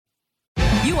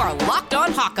You are Locked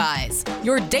On Hawkeyes,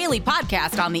 your daily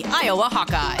podcast on the Iowa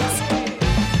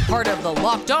Hawkeyes. Part of the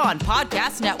Locked On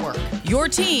Podcast Network, your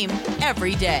team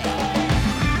every day.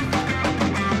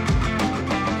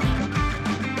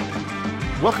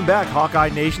 Welcome back, Hawkeye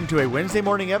Nation, to a Wednesday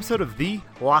morning episode of the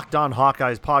Locked On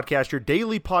Hawkeyes podcast, your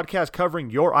daily podcast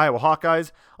covering your Iowa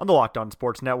Hawkeyes on the Locked On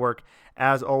Sports Network.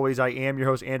 As always, I am your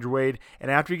host, Andrew Wade, and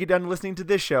after you get done listening to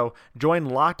this show, join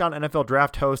Locked On NFL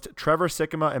Draft host Trevor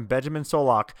Sikkema and Benjamin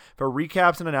Solak for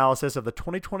recaps and analysis of the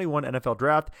 2021 NFL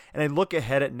Draft and a look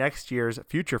ahead at next year's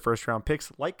future first-round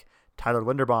picks like Tyler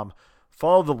Linderbaum.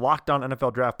 Follow the Locked On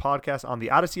NFL Draft podcast on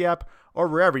the Odyssey app or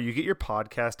wherever you get your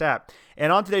podcast app.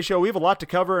 And on today's show, we have a lot to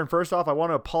cover. And first off, I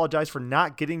want to apologize for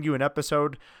not getting you an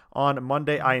episode on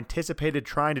Monday. I anticipated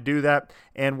trying to do that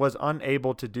and was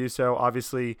unable to do so.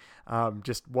 Obviously,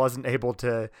 just wasn't able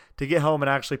to get home and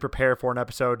actually prepare for an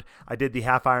episode. I did the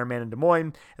half Ironman in Des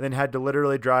Moines and then had to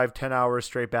literally drive 10 hours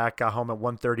straight back. Got home at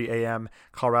 1:30 a.m.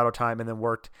 Colorado time and then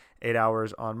worked 8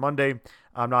 hours on Monday.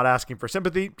 I'm not asking for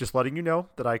sympathy, just letting you know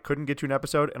that I couldn't get you an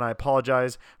episode, and I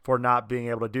apologize for not being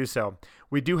able to do so.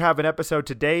 We do have an episode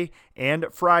today and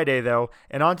Friday, though,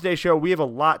 and on today's show, we have a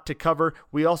lot to cover.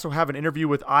 We also have an interview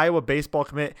with Iowa baseball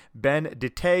commit Ben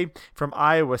DeTay from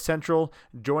Iowa Central,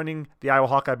 joining the Iowa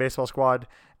Hawkeye baseball squad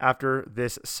after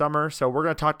this summer. So we're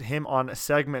going to talk to him on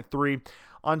segment 3.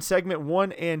 On segment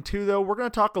 1 and 2, though, we're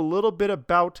going to talk a little bit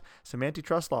about some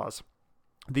antitrust laws.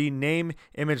 The name,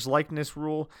 image, likeness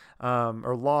rule,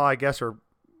 or law, I guess, or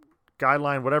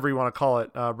guideline, whatever you want to call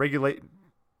it,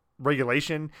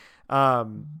 regulation,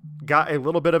 got a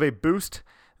little bit of a boost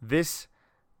this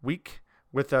week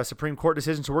with a Supreme Court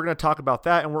decision. So we're going to talk about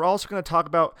that. And we're also going to talk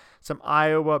about some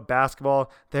Iowa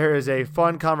basketball. There is a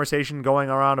fun conversation going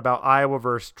around about Iowa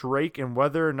versus Drake and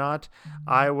whether or not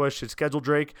Iowa should schedule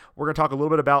Drake. We're going to talk a little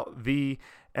bit about the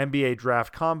NBA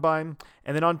Draft Combine.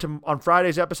 And then on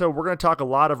Friday's episode, we're going to talk a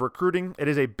lot of recruiting. It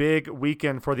is a big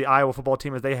weekend for the Iowa football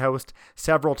team as they host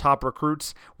several top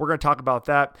recruits. We're going to talk about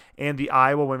that and the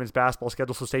Iowa women's basketball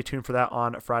schedule, so stay tuned for that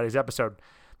on Friday's episode.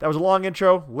 That was a long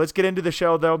intro. Let's get into the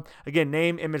show, though. Again,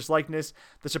 name, image, likeness.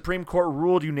 The Supreme Court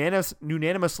ruled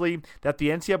unanimously that the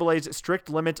NCAA's strict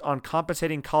limits on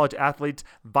compensating college athletes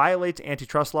violates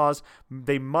antitrust laws.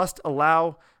 They must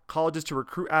allow colleges to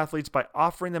recruit athletes by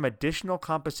offering them additional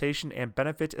compensation and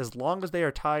benefits as long as they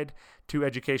are tied to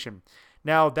education.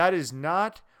 Now, that is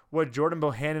not what Jordan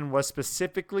Bohannon was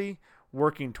specifically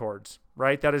working towards,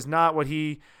 right? That is not what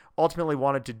he ultimately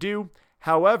wanted to do.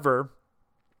 However,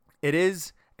 it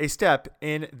is a step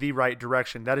in the right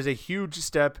direction. That is a huge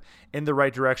step in the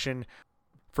right direction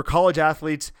for college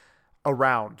athletes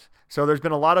around. So there's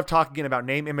been a lot of talk again about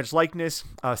name, image, likeness.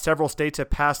 Several states have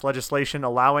passed legislation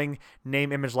allowing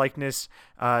name, image, likeness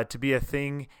to be a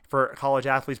thing for college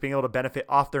athletes being able to benefit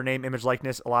off their name, image,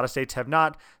 likeness. A lot of states have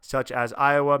not, such as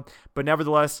Iowa. But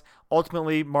nevertheless,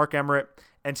 ultimately, Mark Emmert,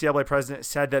 NCAA president,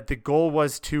 said that the goal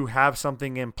was to have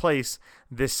something in place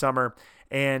this summer.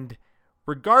 And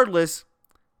regardless,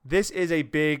 this is a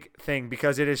big thing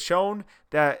because it is shown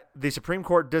that the Supreme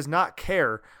Court does not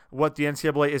care what the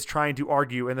NCAA is trying to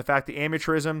argue, and the fact that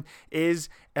amateurism is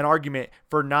an argument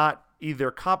for not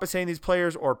either compensating these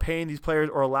players or paying these players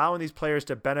or allowing these players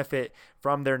to benefit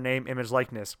from their name, image,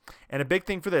 likeness. And a big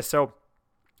thing for this. So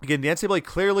again, the NCAA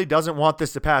clearly doesn't want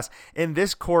this to pass. In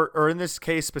this court, or in this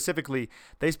case specifically,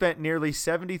 they spent nearly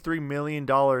 $73 million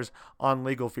on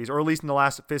legal fees, or at least in the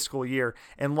last fiscal year,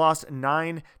 and lost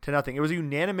 9-0. It was a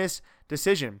unanimous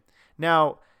decision.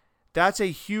 Now, that's a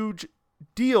huge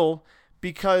deal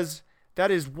because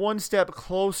that is one step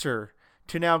closer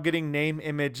to now getting name,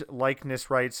 image,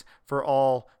 likeness rights for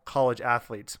all college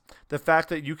athletes. The fact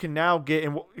that you can now get,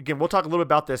 and again, we'll talk a little bit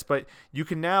about this, but you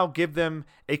can now give them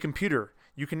a computer.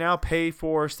 You can now pay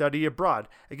for study abroad.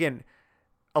 Again,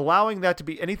 allowing that to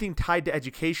be anything tied to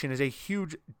education is a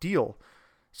huge deal.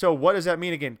 So what does that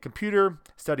mean? Again, computer,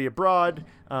 study abroad.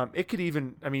 It could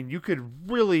even, you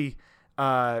could really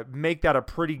make that a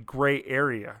pretty gray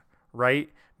area,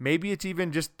 right? Maybe it's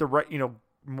even just the right,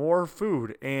 more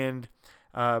food and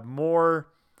more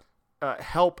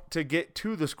help to get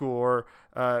to the school, or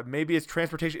maybe it's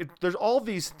transportation. There's all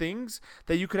these things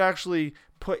that you could actually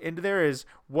put into there as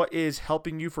what is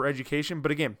helping you for education.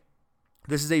 But again,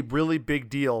 this is a really big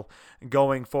deal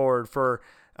going forward for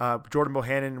Jordan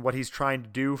Bohannon, what he's trying to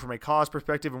do from a cause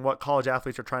perspective and what college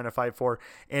athletes are trying to fight for.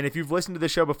 And if you've listened to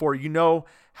this show before, you know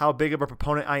how big of a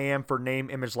proponent I am for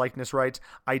name, image, likeness rights.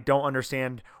 I don't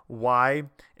understand why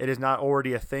it is not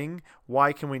already a thing.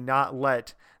 Why can we not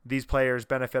let these players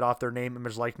benefit off their name,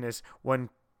 image, likeness when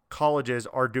colleges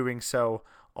are doing so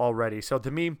already. So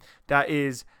to me, that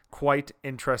is quite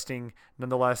interesting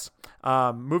nonetheless.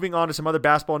 Moving on to some other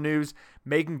basketball news,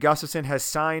 Megan Gustafson has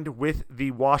signed with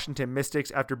the Washington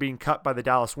Mystics after being cut by the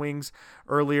Dallas Wings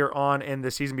earlier on in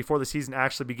the season, before the season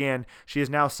actually began. She is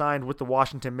now signed with the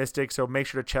Washington Mystics, so make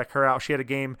sure to check her out. She had a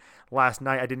game last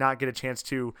night. I did not get a chance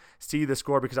to see the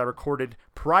score because I recorded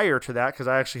prior to that, because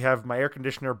I actually have my air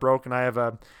conditioner broke and I have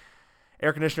a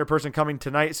air conditioner person coming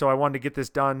tonight, so I wanted to get this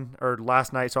done, or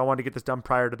last night, so I wanted to get this done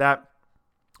prior to that.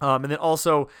 And then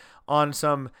also on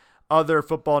some other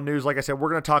football news, like I said, we're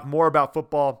going to talk more about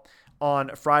football on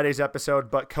Friday's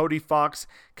episode, but Cody Fox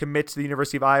commits to the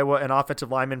University of Iowa, an offensive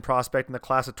lineman prospect in the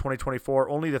class of 2024,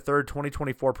 only the third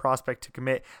 2024 prospect to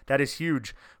commit. That is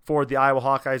huge for the Iowa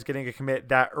Hawkeyes, getting a commit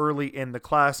that early in the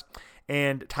class.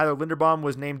 And Tyler Linderbaum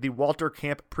was named the Walter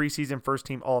Camp preseason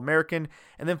first-team All-American.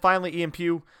 And then finally, Ian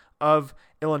Pugh of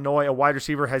Illinois, a wide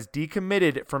receiver, has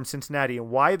decommitted from Cincinnati.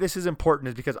 And why this is important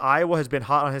is because Iowa has been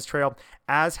hot on his trail,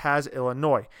 as has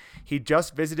Illinois. He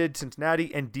just visited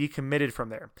Cincinnati and decommitted from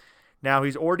there. Now,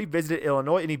 he's already visited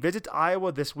Illinois, and he visits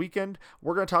Iowa this weekend.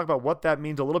 We're going to talk about what that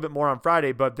means a little bit more on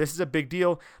Friday, but this is a big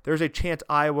deal. There's a chance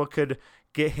Iowa could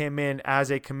get him in as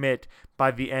a commit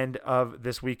by the end of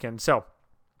this weekend. So,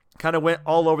 kind of went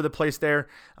all over the place there.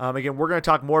 Again, we're going to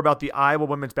talk more about the Iowa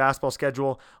women's basketball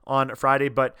schedule on Friday,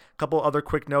 but a couple other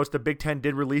quick notes. The Big Ten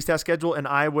did release that schedule, and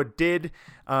Iowa did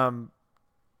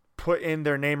put in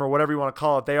their name, or whatever you want to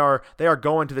call it. They are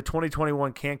going to the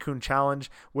 2021 Cancun Challenge,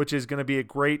 which is going to be a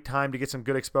great time to get some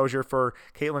good exposure for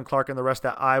Caitlin Clark and the rest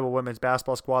of that Iowa women's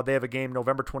basketball squad. They have a game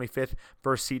November 25th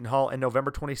versus Seton Hall and November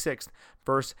 26th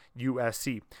versus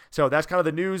USC. So that's kind of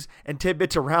the news and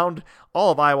tidbits around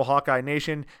all of Iowa Hawkeye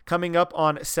Nation. Coming up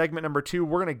on segment number 2,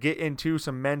 we're going to get into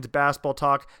some men's basketball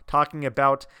talk, talking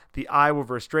about the Iowa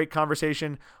versus Drake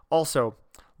conversation. Also,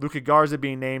 Luka Garza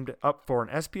being named up for an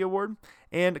ESPY award,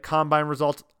 and combine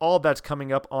results. All of that's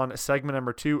coming up on segment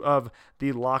number 2 of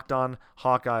the Locked On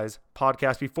Hawkeyes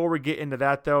podcast. Before we get into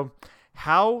that, though,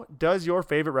 how does your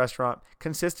favorite restaurant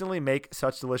consistently make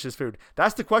such delicious food?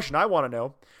 That's the question I want to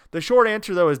know. The short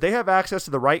answer, though, is they have access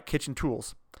to the right kitchen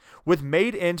tools. With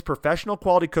Made In's professional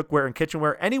quality cookware and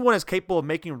kitchenware, anyone is capable of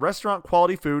making restaurant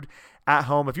quality food at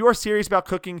home. If you are serious about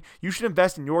cooking, you should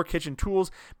invest in your kitchen tools.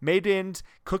 Made In's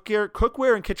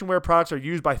cookware and kitchenware products are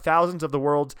used by thousands of the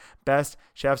world's best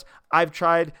chefs. I've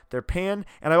tried their pan,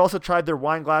 and I've also tried their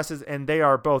wine glasses, and they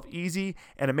are both easy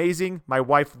and amazing. My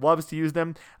wife loves to use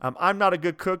them. I'm not a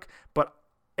good cook,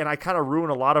 and I kind of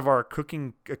ruin a lot of our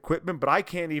cooking equipment, but I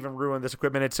can't even ruin this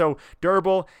equipment. It's so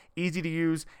durable, easy to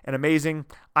use, and amazing.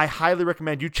 I highly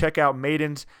recommend you check out Made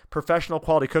In's professional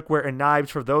quality cookware and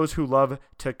knives for those who love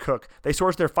to cook. They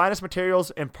source their finest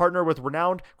materials and partner with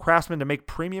renowned craftsmen to make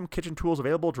premium kitchen tools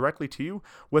available directly to you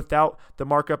without the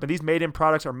markup. And these Made In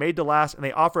products are made to last, and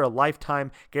they offer a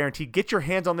lifetime guarantee. Get your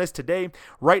hands on this today.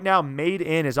 Right now, Made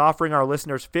In is offering our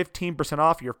listeners 15%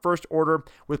 off your first order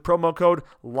with promo code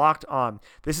LOCKEDON.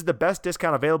 This is the best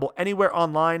discount available anywhere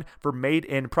online for Made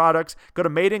In products. Go to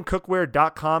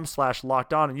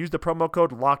madeincookware.com/lockedon and use the promo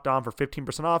code LOCKEDON for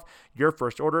 15% off your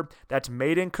first order. That's that's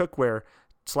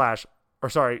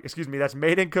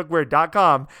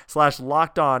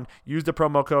madeincookware.com/lockedon. Use the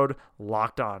promo code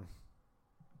LOCKEDON.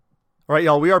 All right,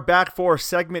 y'all, we are back for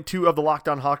segment 2 of the Locked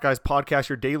On Hawkeyes podcast,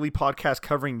 your daily podcast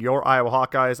covering your Iowa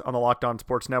Hawkeyes on the Locked On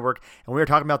Sports Network. And we are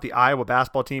talking about the Iowa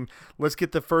basketball team. Let's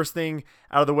get the first thing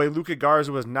out of the way. Luka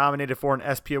Garza was nominated for an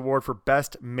ESPY award for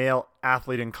Best Male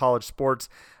Athlete in College Sports.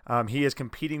 He is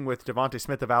competing with Devontae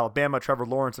Smith of Alabama, Trevor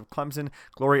Lawrence of Clemson,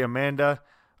 Gloria Amanda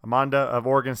of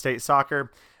Oregon State Soccer.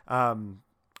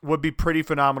 Would be pretty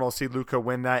phenomenal to see Luka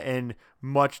win that, and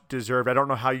much deserved. I don't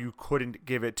know how you couldn't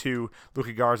give it to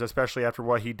Luka Garza, especially after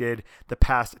what he did the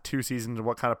past 2 seasons and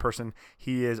what kind of person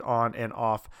he is on and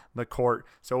off the court.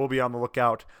 So we'll be on the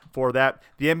lookout for that.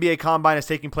 The NBA Combine is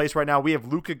taking place right now. We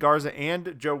have Luka Garza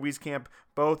and Joe Wieskamp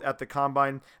both at the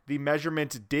Combine. The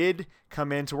measurements did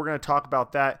come in, so we're going to talk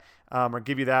about that or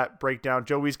give you that breakdown.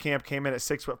 Joe Wieskamp came in at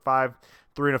 6'5",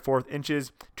 3 1/4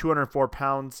 inches, 204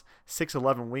 pounds,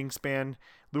 6'11" wingspan.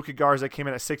 Luka Garza came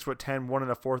in at 6'10", 1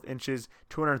 1/4 inches,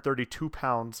 232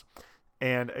 pounds,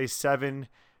 and a 7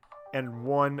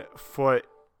 1 foot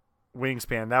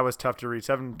wingspan. That was tough to read.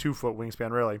 7 2 foot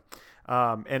wingspan, really.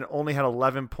 And only had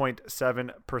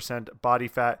 11.7% body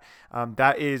fat.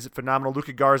 That is phenomenal.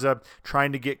 Luka Garza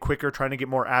trying to get quicker, trying to get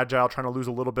more agile, trying to lose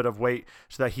a little bit of weight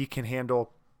so that he can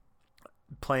handle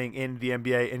playing in the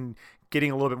NBA and getting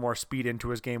a little bit more speed into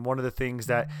his game. One of the things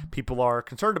that people are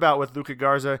concerned about with Luka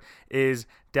Garza is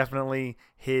definitely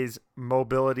his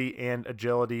mobility and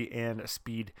agility and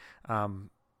speed.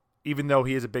 even though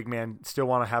he is a big man, still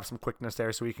want to have some quickness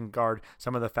there so he can guard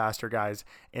some of the faster guys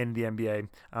in the NBA,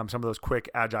 some of those quick,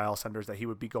 agile centers that he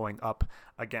would be going up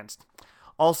against.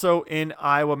 Also, in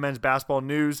Iowa men's basketball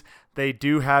news, they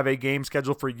do have a game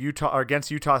scheduled for Utah or against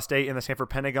Utah State in the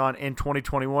Sanford Pentagon in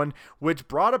 2021, which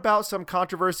brought about some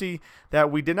controversy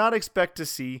that we did not expect to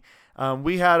see.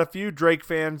 We had a few Drake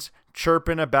fans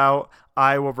chirping about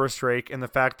Iowa versus Drake and the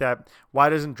fact that why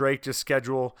doesn't Drake just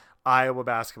schedule Iowa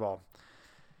basketball?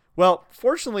 Well,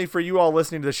 fortunately for you all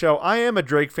listening to the show, I am a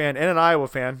Drake fan and an Iowa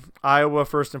fan. Iowa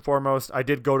first and foremost. I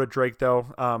did go to Drake though,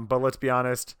 but let's be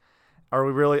honest. Are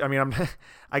we really? I mean,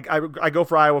 I go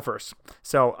for Iowa first.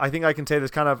 So I think I can say this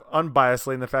kind of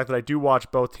unbiasedly in the fact that I do watch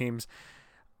both teams.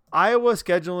 Iowa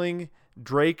scheduling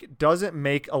Drake doesn't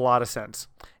make a lot of sense.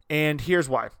 And here's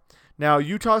why. Now,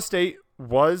 Utah State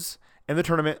was in the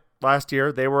tournament last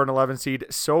year. They were an 11 seed.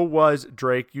 So was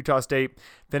Drake. Utah State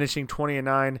finishing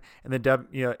 20-9 in the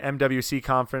MWC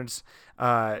conference,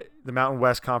 the Mountain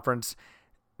West Conference.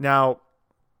 Now,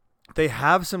 they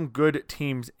have some good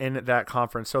teams in that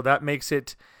conference, so that makes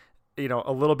it,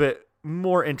 a little bit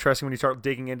more interesting when you start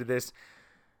digging into this.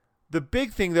 The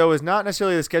big thing, though, is not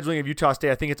necessarily the scheduling of Utah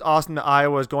State. I think it's awesome that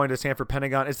Iowa is going to Sanford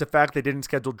Pentagon. It's the fact they didn't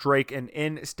schedule Drake, an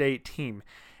in-state team.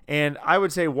 And I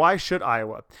would say, why should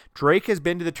Iowa? Drake has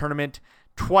been to the tournament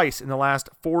twice in the last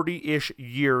 40-ish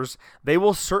years. They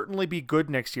will certainly be good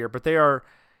next year, but they are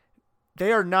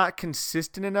not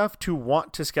consistent enough to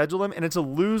want to schedule him, and it's a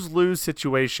lose-lose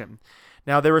situation.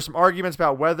 Now, there were some arguments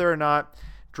about whether or not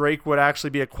Drake would actually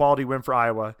be a quality win for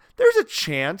Iowa. There's a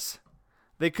chance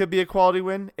they could be a quality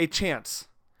win, a chance.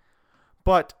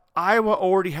 But Iowa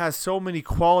already has so many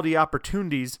quality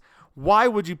opportunities. Why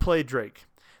would you play Drake?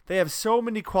 They have so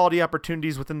many quality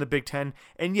opportunities within the Big Ten,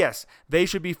 and yes, they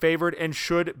should be favored and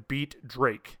should beat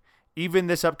Drake. Even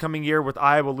this upcoming year with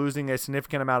Iowa losing a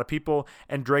significant amount of people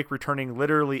and Drake returning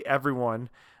literally everyone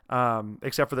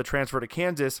except for the transfer to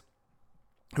Kansas,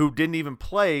 who didn't even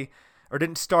play, or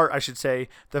didn't start, I should say,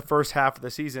 the first half of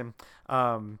the season,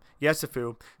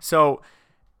 Yesufu. So,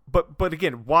 but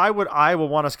again, why would Iowa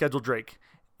want to schedule Drake?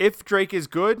 If Drake is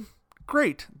good,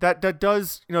 great. That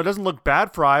does, it doesn't look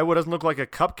bad for Iowa. It doesn't look like a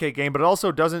cupcake game, but it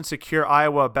also doesn't secure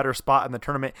Iowa a better spot in the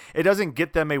tournament. It doesn't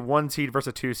get them a 1 seed versus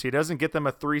a 2 seed. It doesn't get them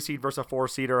a 3 seed versus a 4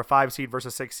 seed or a 5 seed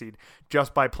versus a 6 seed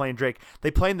just by playing Drake.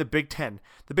 They play in the Big Ten.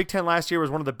 The Big Ten last year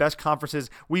was one of the best conferences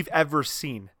we've ever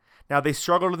seen. Now, they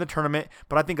struggled in the tournament,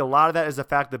 but I think a lot of that is the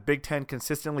fact the Big Ten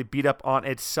consistently beat up on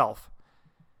itself.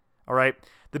 All right?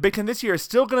 The Big Ten this year is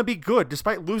still going to be good.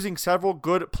 Despite losing several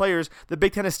good players, the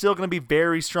Big Ten is still going to be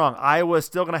very strong. Iowa is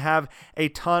still going to have a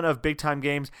ton of big-time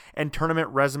games and tournament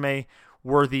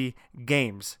resume-worthy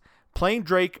games. Playing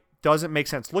Drake doesn't make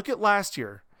sense. Look at last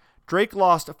year. Drake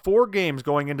lost 4 games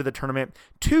going into the tournament,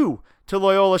 2 to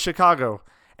Loyola Chicago,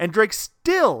 and Drake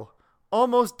still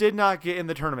almost did not get in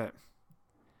the tournament.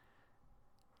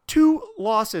 2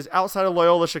 losses outside of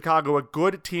Loyola Chicago, a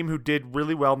good team who did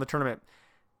really well in the tournament.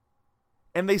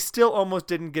 And they still almost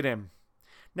didn't get in.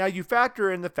 Now, you factor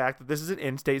in the fact that this is an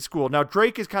in-state school. Now,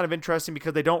 Drake is kind of interesting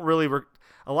because they don't really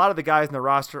a lot of the guys in the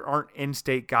roster aren't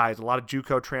in-state guys, a lot of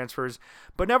JUCO transfers.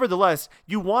 But nevertheless,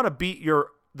 you want to beat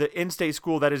the in-state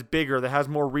school that is bigger, that has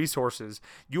more resources.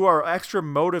 You are extra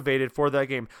motivated for that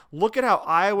game. Look at how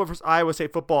Iowa versus Iowa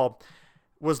State football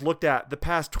was looked at the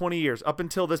past 20 years, up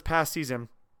until this past season,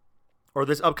 or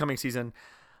this upcoming season.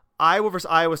 Iowa versus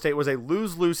Iowa State was a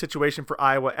lose-lose situation for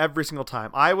Iowa every single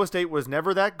time. Iowa State was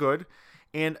never that good,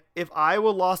 and if Iowa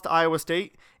lost to Iowa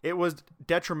State, it was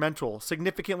detrimental,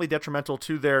 significantly detrimental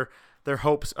to their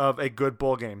hopes of a good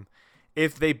bowl game.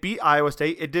 If they beat Iowa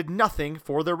State, it did nothing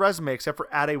for their resume except for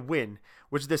add a win,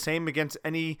 which is the same against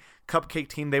any cupcake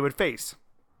team they would face.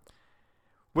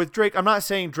 With Drake, I'm not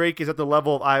saying Drake is at the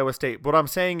level of Iowa State. What I'm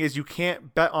saying is you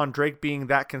can't bet on Drake being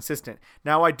that consistent.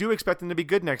 Now, I do expect them to be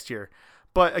good next year.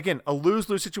 But again, a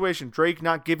lose-lose situation. Drake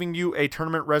not giving you a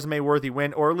tournament resume-worthy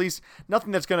win, or at least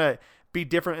nothing that's going to be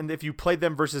different if you play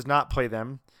them versus not play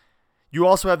them. You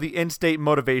also have the in-state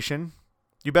motivation.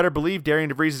 You better believe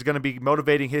Darian DeVries is going to be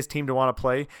motivating his team to want to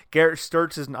play. Garrett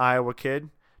Sturtz is an Iowa kid.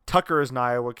 Tucker is an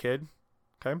Iowa kid.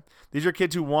 Okay, these are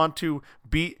kids who want to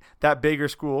beat that bigger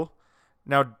school.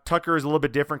 Now, Tucker is a little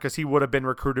bit different because he would have been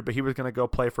recruited, but he was going to go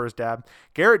play for his dad.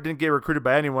 Garrett didn't get recruited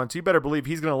by anyone, so you better believe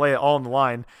he's going to lay it all on the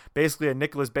line. Basically a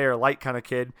Nicholas Bayer light kind of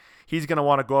kid. He's going to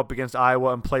want to go up against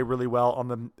Iowa and play really well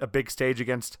on a big stage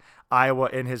against Iowa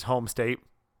in his home state.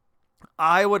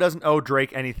 Iowa doesn't owe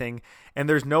Drake anything, and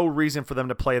there's no reason for them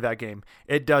to play that game.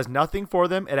 It does nothing for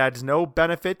them. It adds no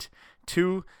benefit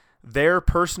to their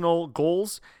personal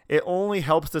goals. It only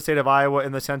helps the state of Iowa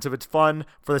in the sense of it's fun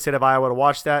for the state of Iowa to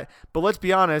watch that. But let's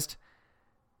be honest,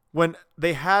 when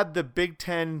they had the Big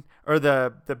Ten or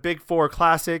the Big Four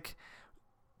Classic,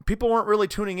 people weren't really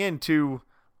tuning in to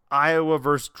Iowa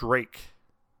versus Drake.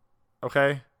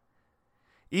 Okay?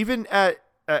 Even at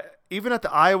the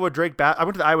Iowa Drake I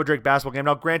went to the Iowa Drake basketball game.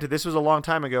 Now, granted, this was a long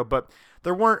time ago, but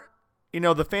there weren't,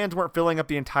 the fans weren't filling up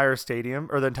the entire stadium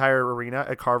or the entire arena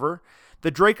at Carver.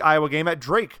 The Drake Iowa game at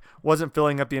Drake wasn't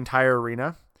filling up the entire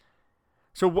arena.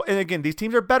 So, and again, these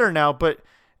teams are better now, but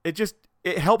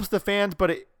it helps the fans,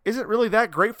 but it isn't really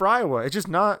that great for Iowa. It's just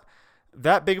not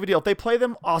that big of a deal. If they play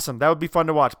them, awesome. That would be fun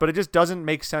to watch. But it just doesn't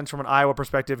make sense from an Iowa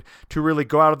perspective to really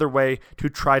go out of their way to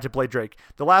try to play Drake.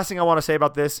 The last thing I want to say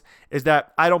about this is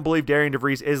that I don't believe Darian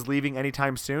DeVries is leaving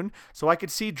anytime soon. So I could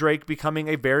see Drake becoming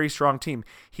a very strong team.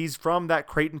 He's from that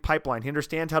Creighton pipeline. He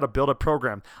understands how to build a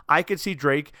program. I could see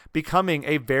Drake becoming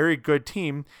a very good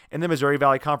team in the Missouri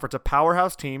Valley Conference, a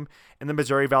powerhouse team in the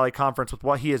Missouri Valley Conference with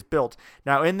what he has built.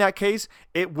 Now, in that case,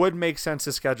 it would make sense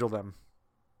to schedule them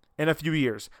in a few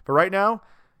years. But right now,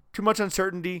 too much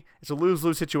uncertainty. It's a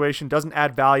lose-lose situation. Doesn't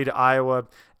add value to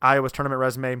Iowa's tournament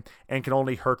resume, and can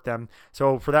only hurt them.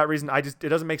 So for that reason, it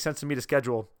doesn't make sense to me to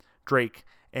schedule Drake.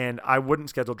 And I wouldn't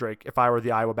schedule Drake if I were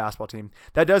the Iowa basketball team.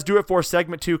 That does do it for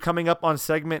segment 2. Coming up on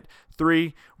segment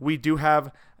 3, we do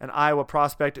have an Iowa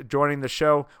prospect joining the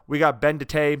show. We got Ben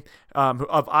Datay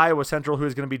of Iowa Central, who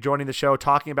is going to be joining the show,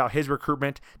 talking about his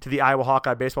recruitment to the Iowa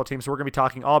Hawkeye baseball team. So we're going to be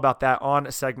talking all about that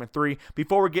on segment 3.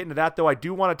 Before we get into that, though, I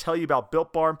do want to tell you about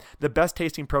Built Bar, the best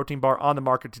tasting protein bar on the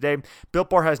market today. Built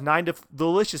Bar has 9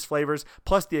 delicious flavors,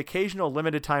 plus the occasional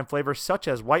limited time flavor, such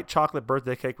as white chocolate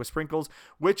birthday cake with sprinkles,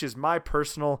 which is my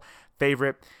personal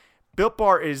favorite. Built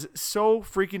Bar is so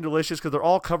freaking delicious because they're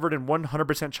all covered in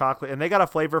 100% chocolate, and they got a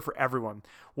flavor for everyone.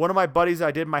 One of my buddies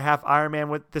I did my half Ironman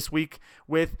with this week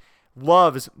with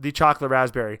loves the chocolate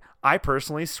raspberry. I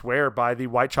personally swear by the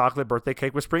white chocolate birthday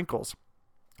cake with sprinkles.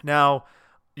 Now,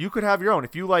 you could have your own.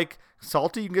 If you like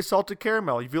salty, you can get salted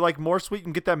caramel. If you like more sweet, you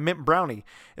can get that mint brownie.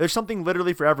 There's something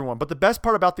literally for everyone. But the best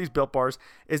part about these Built Bars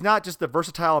is not just the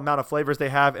versatile amount of flavors they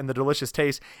have and the delicious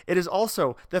taste. It is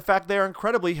also the fact they are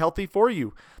incredibly healthy for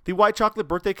you. The white chocolate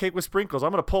birthday cake with sprinkles.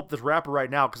 I'm going to pull up this wrapper right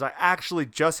now because I actually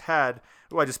just had...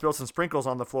 Oh, I just spilled some sprinkles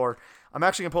on the floor. I'm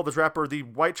actually going to pull this wrapper. The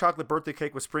white chocolate birthday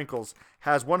cake with sprinkles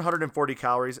has 140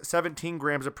 calories, 17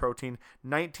 grams of protein,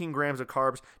 19 grams of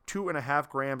carbs, 2.5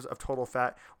 grams of total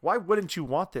fat. Why wouldn't you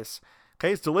want this?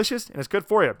 Okay, it's delicious and it's good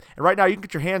for you. And right now you can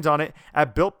get your hands on it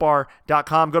at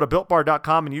BuiltBar.com. Go to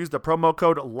BuiltBar.com and use the promo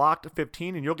code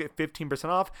LOCKED15 and you'll get 15%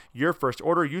 off your first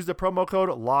order. Use the promo code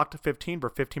LOCKED15 for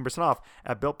 15% off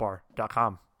at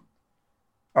BuiltBar.com.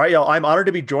 All right, y'all, I'm honored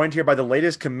to be joined here by the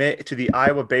latest commit to the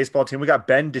Iowa baseball team. We got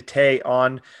Ben Datay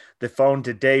on the phone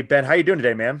today. Ben, how you doing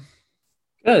today, man?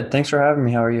 Good. Thanks for having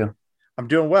me. How are you? I'm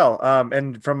doing well.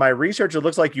 And from my research, it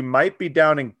looks like you might be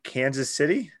down in Kansas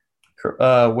City?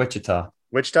 Wichita.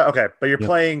 Wichita? Okay, but you're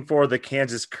playing for the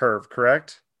Kansas Curve,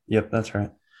 correct? Yep, that's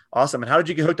right. Awesome. And how did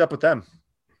you get hooked up with them?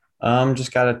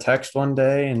 Just got a text one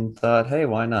day and thought, hey,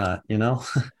 why not,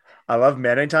 I love it,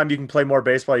 man. Anytime you can play more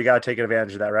baseball, you got to take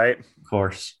advantage of that, right? Of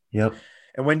course. Yep.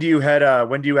 And when do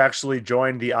you actually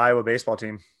join the Iowa baseball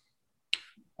team?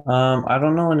 I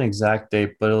don't know an exact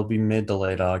date, but it'll be mid to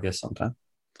late August sometime.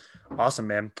 Awesome,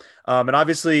 man. And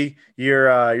obviously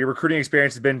your recruiting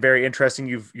experience has been very interesting.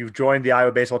 You've joined the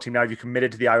Iowa baseball team now. You've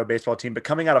committed to the Iowa baseball team, but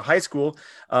coming out of high school,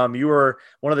 you were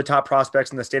one of the top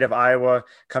prospects in the state of Iowa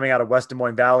coming out of West Des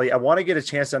Moines Valley. I want to get a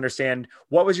chance to understand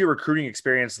what was your recruiting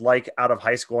experience like out of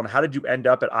high school and how did you end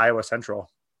up at Iowa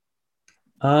Central?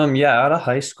 Out of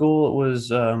high school, it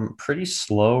was pretty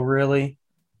slow, really.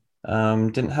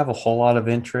 Didn't have a whole lot of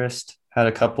interest. Had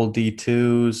a couple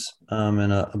D2s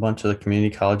and a bunch of the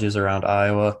community colleges around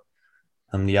Iowa.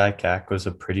 The ICAC was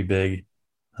a pretty big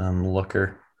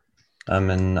looker.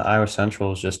 And Iowa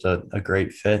Central was just a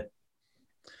great fit.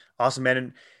 Awesome,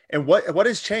 man. And what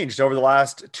has changed over the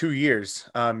last 2 years?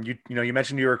 You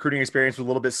mentioned your recruiting experience was a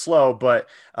little bit slow, but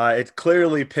it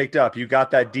clearly picked up. You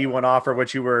got that D1 offer,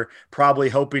 which you were probably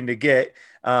hoping to get.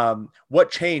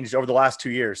 What changed over the last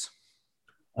 2 years?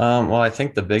 Well, I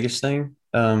think the biggest thing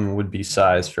would be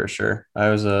size for sure. I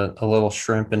was a little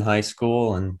shrimp in high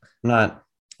school and not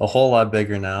a whole lot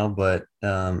bigger now, but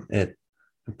it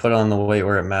put on the weight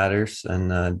where it matters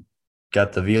and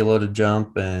got the velo to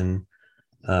jump and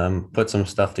put some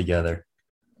stuff together.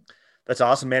 That's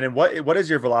awesome, man. And what is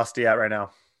your velocity at right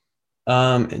now?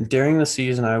 During the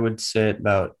season, I would say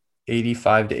about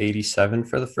 85 to 87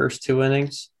 for the first 2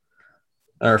 innings,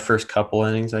 or first couple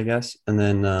innings, I guess, and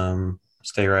then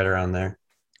stay right around there.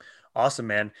 Awesome,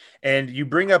 man. And you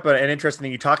bring up an interesting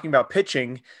thing. You're talking about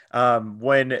pitching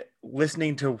when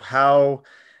listening to how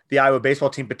the Iowa baseball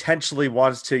team potentially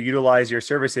wants to utilize your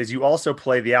services, you also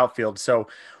play the outfield. So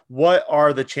what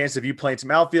are the chances of you playing some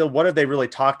outfield? What have they really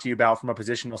talked to you about from a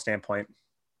positional standpoint?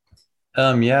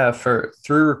 Yeah, for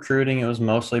through recruiting, it was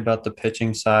mostly about the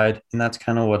pitching side, and that's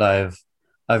kind of what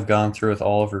I've gone through with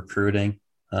all of recruiting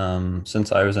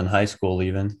since I was in high school.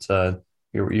 Even so,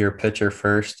 you're a pitcher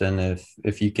first, and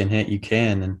if you can hit, you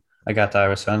can. And I got to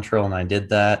Iowa Central, and I did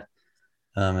that,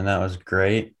 and that was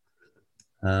great.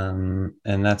 And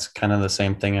that's kind of the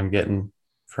same thing I'm getting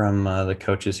from the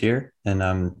coaches here, and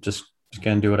I'm just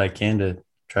gonna do what I can to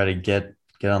try to get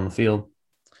on the field.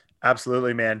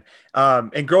 Absolutely, man.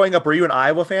 And growing up, were you an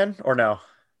Iowa fan or no?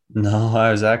 No,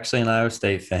 I was actually an Iowa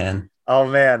State fan. Oh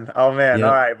man. Oh man. All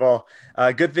Yep. right. Well,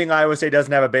 good thing Iowa State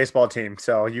doesn't have a baseball team,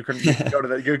 so you can go to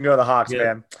the Hawks, Yep.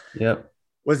 man. Yep.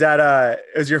 Was that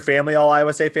is your family all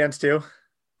Iowa State fans too?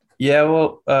 Yeah,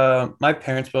 well, my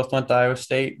parents both went to Iowa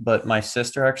State, but my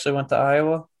sister actually went to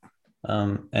Iowa.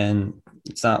 And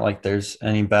it's not like there's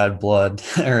any bad blood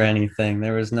or anything.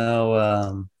 There's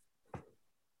no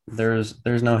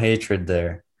hatred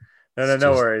there. No, no, It's no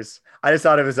just worries. I just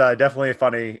thought it was definitely a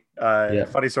funny, yeah.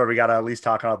 funny story. We got to at least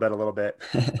talk about that a little bit.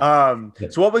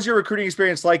 Yep. So what was your recruiting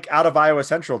experience like out of Iowa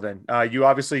Central then? You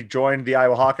obviously joined the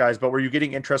Iowa Hawkeyes, but were you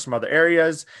getting interest from other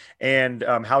areas? And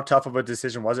how tough of a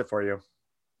decision was it for you?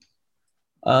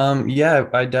 Yeah,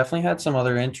 I definitely had some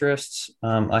other interests.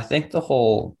 I think the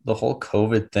whole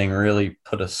COVID thing really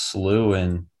put a slew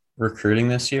in recruiting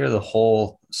this year. The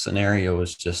whole scenario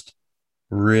was just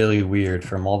really weird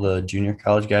from all the junior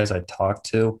college guys I talked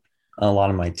to, a lot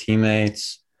of my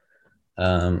teammates,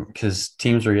 because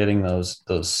teams were getting those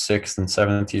sixth and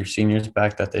seventh year seniors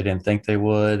back that they didn't think they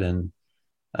would, and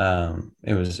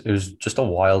it was just a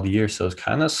wild year. So it was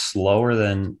kind of slower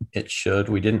than it should.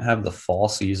 We didn't have the fall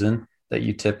season that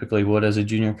you typically would as a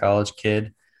junior college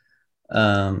kid,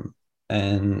 and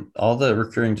all the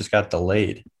recruiting just got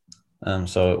delayed.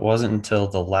 So it wasn't until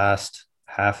the last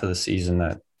half of the season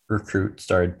that recruit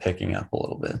started picking up a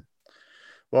little bit.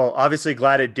 Well, obviously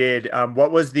glad it did.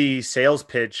 What was the sales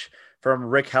pitch from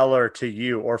Rick Heller to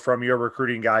you, or from your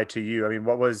recruiting guy to you? I mean,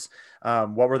 what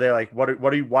were they like?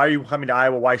 Why are you coming to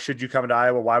Iowa? Why should you come to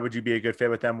Iowa? Why would you be a good fit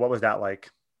with them? What was that like?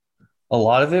 A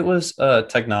lot of it was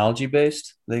technology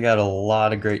based. They got a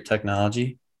lot of great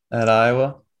technology at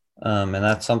Iowa, and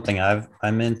that's something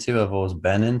I'm into. I've always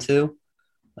been into,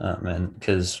 and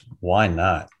because why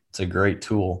not? It's a great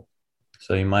tool,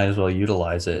 so you might as well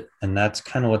utilize it. And that's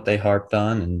kind of what they harped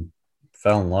on, and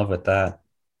fell in love with that.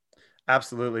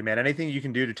 Absolutely, man. Anything you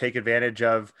can do to take advantage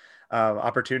of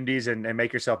opportunities and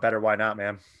make yourself better, why not,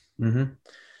 man? Hmm.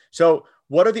 So,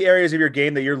 what are the areas of your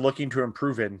game that you're looking to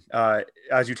improve in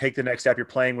as you take the next step? You're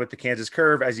playing with the Kansas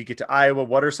Curve as you get to Iowa.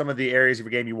 What are some of the areas of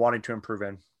your game you wanted to improve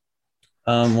in?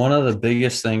 One of the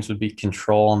biggest things would be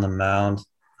control on the mound.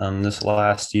 This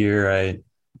last year, I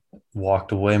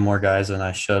walked away more guys than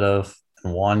I should have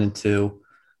and wanted to.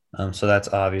 So that's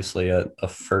obviously a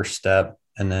first step.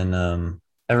 And then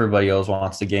everybody else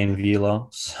wants to gain velo.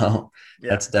 So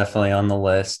Yeah, that's definitely on the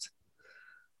list.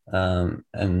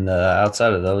 And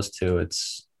outside of those two,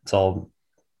 it's all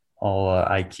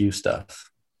IQ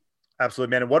stuff.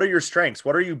 absolutely, man. And what are your strengths?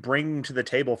 What are you bringing to the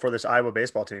table for this Iowa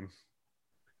baseball team?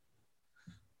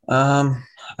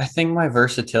 I think my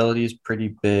versatility is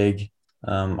pretty big.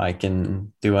 I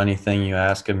can do anything you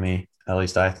ask of me. At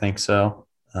least I think so.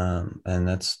 And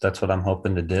that's what I'm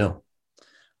hoping to do.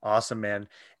 Awesome, man.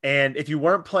 And if you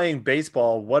weren't playing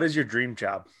baseball, what is your dream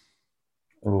job?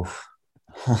 Oof.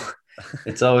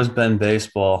 It's always been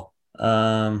baseball.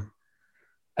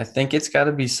 I think it's got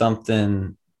to be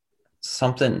something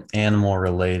animal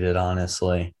related,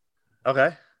 honestly.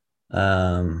 Okay.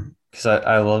 Because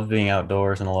I love being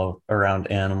outdoors and I love around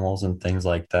animals and things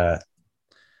like that.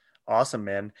 Awesome,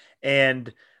 man.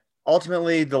 And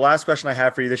ultimately, the last question I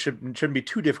have for you, this shouldn't be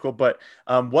too difficult, but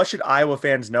what should Iowa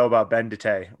fans know about Ben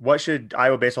Dete? What should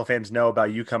Iowa baseball fans know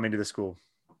about you coming to the school?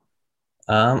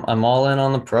 I'm all in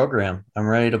on the program. I'm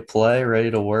ready to play,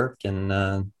 ready to work,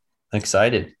 and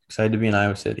excited to be in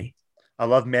Iowa City. I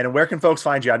love, man. And where can folks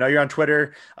find you? I know you're on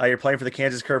Twitter. You're playing for the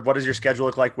Kansas Curve. What does your schedule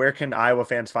look like? Where can Iowa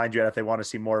fans find you at if they want to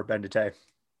see more of Ben Dete?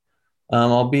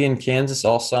 I'll be in Kansas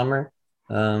all summer.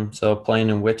 So playing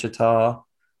in Wichita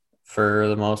for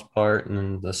the most part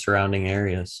and the surrounding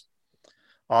areas.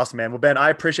 Awesome, man. Well, Ben,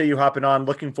 I appreciate you hopping on.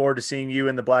 Looking forward to seeing you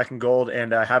in the black and gold,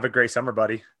 and have a great summer,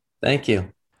 buddy. Thank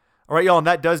you. All right, y'all, and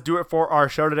that does do it for our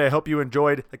show today. I hope you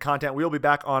enjoyed the content. We'll be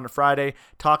back on Friday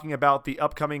talking about the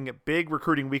upcoming big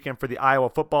recruiting weekend for the Iowa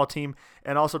football team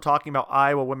and also talking about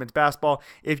Iowa women's basketball.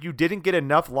 If you didn't get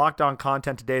enough Locked On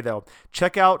content today, though,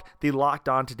 check out the Locked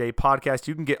On Today podcast.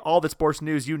 You can get all the sports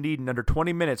news you need in under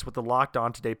 20 minutes with the Locked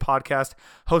On Today podcast.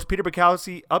 Host Peter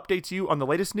Bukowski updates you on the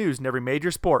latest news in every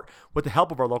major sport with the help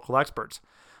of our local experts.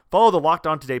 Follow the Locked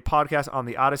On Today podcast on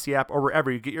the Odyssey app or wherever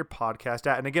you get your podcast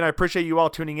at. And again, I appreciate you all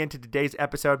tuning in to today's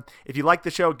episode. If you like the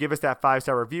show, give us that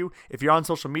 5-star review. If you're on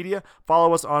social media,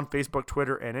 follow us on Facebook,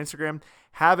 Twitter, and Instagram.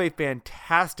 Have a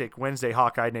fantastic Wednesday,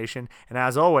 Hawkeye Nation. And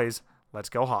as always, let's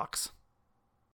go Hawks.